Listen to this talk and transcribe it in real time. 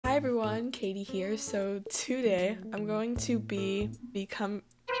everyone, Katie here. So today I'm going to become.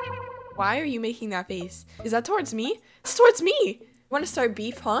 Why are you making that face? Is that towards me? It's towards me! Want to start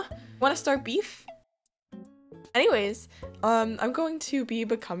beef, huh? Want to start beef? Anyways, I'm going to be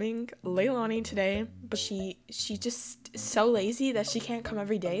becoming LEILANI today, but she's just so lazy that she can't come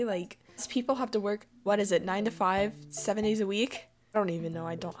every day. Like, people have to work, what is it, 9 to 5, 7 days a week? I don't even know,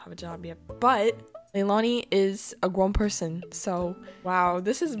 I don't have a job yet, but LEILANI is a grown person, so wow,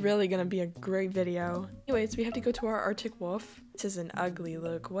 this is really gonna be a great video. Anyways, we have to go to our Arctic wolf. This is an ugly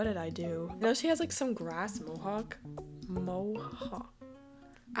look. What did I do? I know she has like some grass mohawk.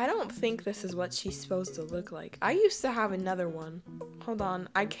 I don't think this is what she's supposed to look like. I used to have another one. Hold on,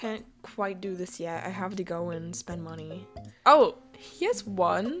 I can't quite do this yet. I have to go and spend money. Oh, he has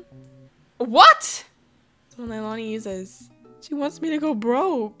one? What? That's what LEILANI uses. She wants me to go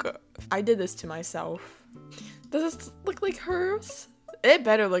broke. I did this to myself. Does this look like hers? It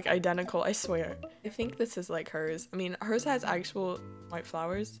better look identical, I swear. I think this is like hers. I mean, hers has actual white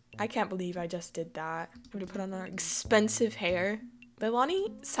flowers. I can't believe I just did that. I have to put on our expensive hair.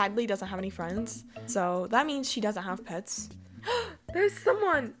 LEILANI sadly doesn't have any friends, so that means she doesn't have pets. There's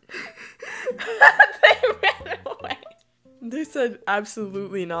someone! They ran away. They said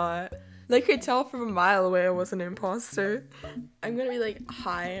absolutely not. They could tell from a mile away I was an imposter. I'm gonna be like,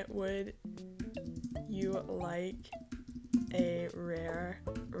 hi, would you like a rare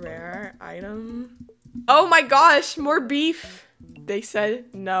item? Oh my gosh, more beef! They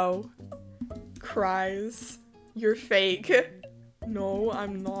said no. Cries. You're fake. No,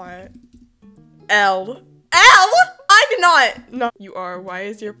 I'm not. L. I'm not! No. You are. Why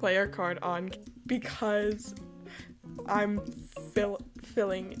is your player card on? Because I'm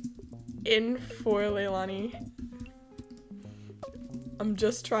filling in for LEILANI. I'm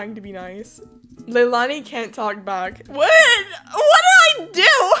just trying to be nice. LEILANI can't talk back. What did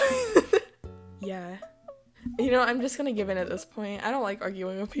I do? Yeah. You know, I'm just gonna give in at this point. I don't like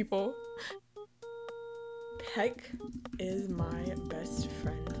arguing with people. Peck is my best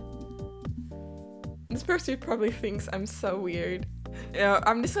friend. This person probably thinks I'm so weird. Yeah,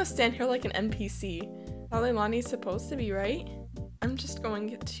 I'm just gonna stand here like an NPC. How LEILANI's supposed to be, right? I'm just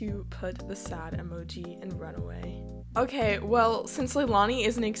going to put the sad emoji and run away. Okay, well, since LEILANI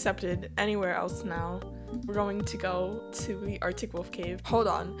isn't accepted anywhere else now, we're going to go to the Arctic Wolf Cave. Hold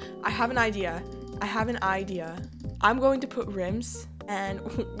on, I have an idea. I'm going to put rims and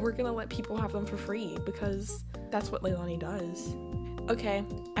we're gonna let people have them for free because that's what LEILANI does. Okay,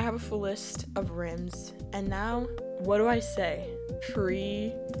 I have a full list of rims, and now, what do I say?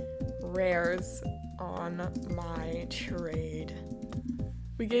 Free rares on my trade.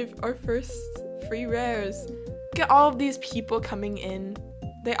 We gave our first free rares. Look at all of these people coming in.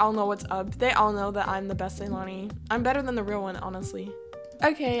 They all know what's up. They all know that I'm the best LEILANI. I'm better than the real one, honestly.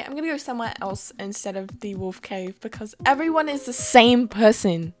 Okay, I'm gonna go somewhere else instead of the wolf cave because everyone is the same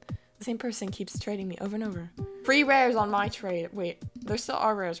person. The same person keeps trading me over and over. Free rares on my trade. Wait, there still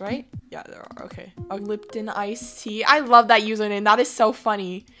are rares, right? Yeah, there are. Okay. A Lipton iced tea. I love that username. That is so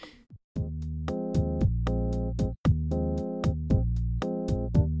funny.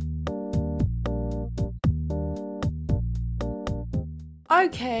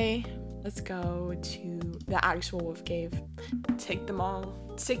 Okay, let's go to the actual wolf cave. Take them all.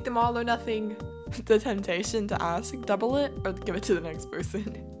 Take them all or nothing. The temptation to ask, double it or give it to the next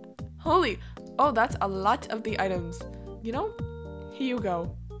person. Holy, oh, that's a lot of the items. You know, here you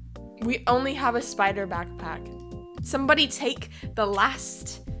go. We only have a spider backpack. Somebody take the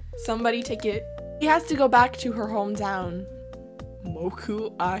last. Somebody take it. She has to go back to her hometown.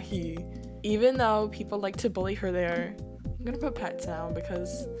 Moku Ahi. Even though people like to bully her there, I'm gonna put pets now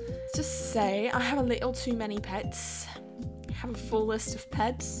because let's just say I have a little too many pets. I have a full list of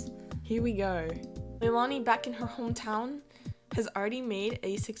pets. Here we go. LEILANI back in her hometown has already made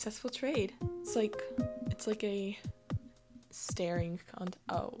a successful trade. It's like a staring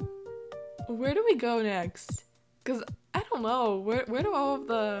oh. Where do we go next? Cause I don't know. Where do all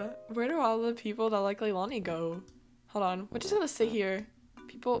the people that like LEILANI go? Hold on. We're just gonna sit here.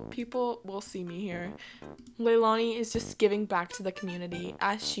 People will see me here. LEILANI is just giving back to the community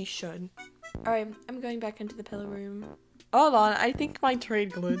as she should. Alright, I'm going back into the pillow room. Hold on, I think my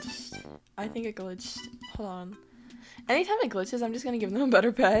trade glitched. I think it glitched. Hold on. Anytime it glitches, I'm just gonna give them a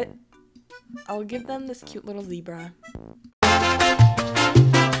better pet. I'll give them this cute little zebra.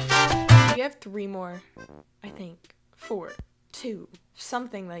 We have 3 more. I think. 4. 2.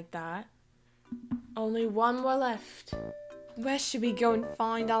 Something like that. Only 1 more left. Where should we go and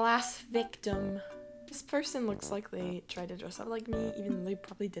find our last victim? This person looks like they tried to dress up like me, even though they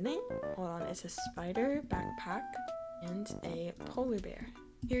probably didn't. Hold on, it's a spider backpack and a polar bear.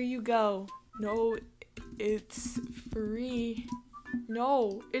 Here you go. No, it's free.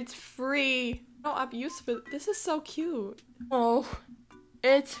 No, it's free. No, I'm used for this. Is so cute. Oh,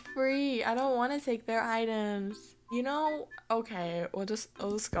 it's free. I don't want to take their items. You know, okay, we'll just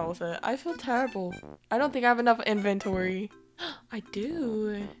go with it. I feel terrible. I don't think I have enough inventory. I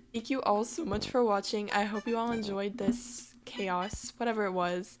do. Thank you all so much for watching. I hope you all enjoyed this chaos, whatever it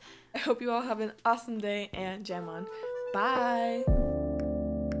was. I hope you all have an awesome day and jam on. Bye.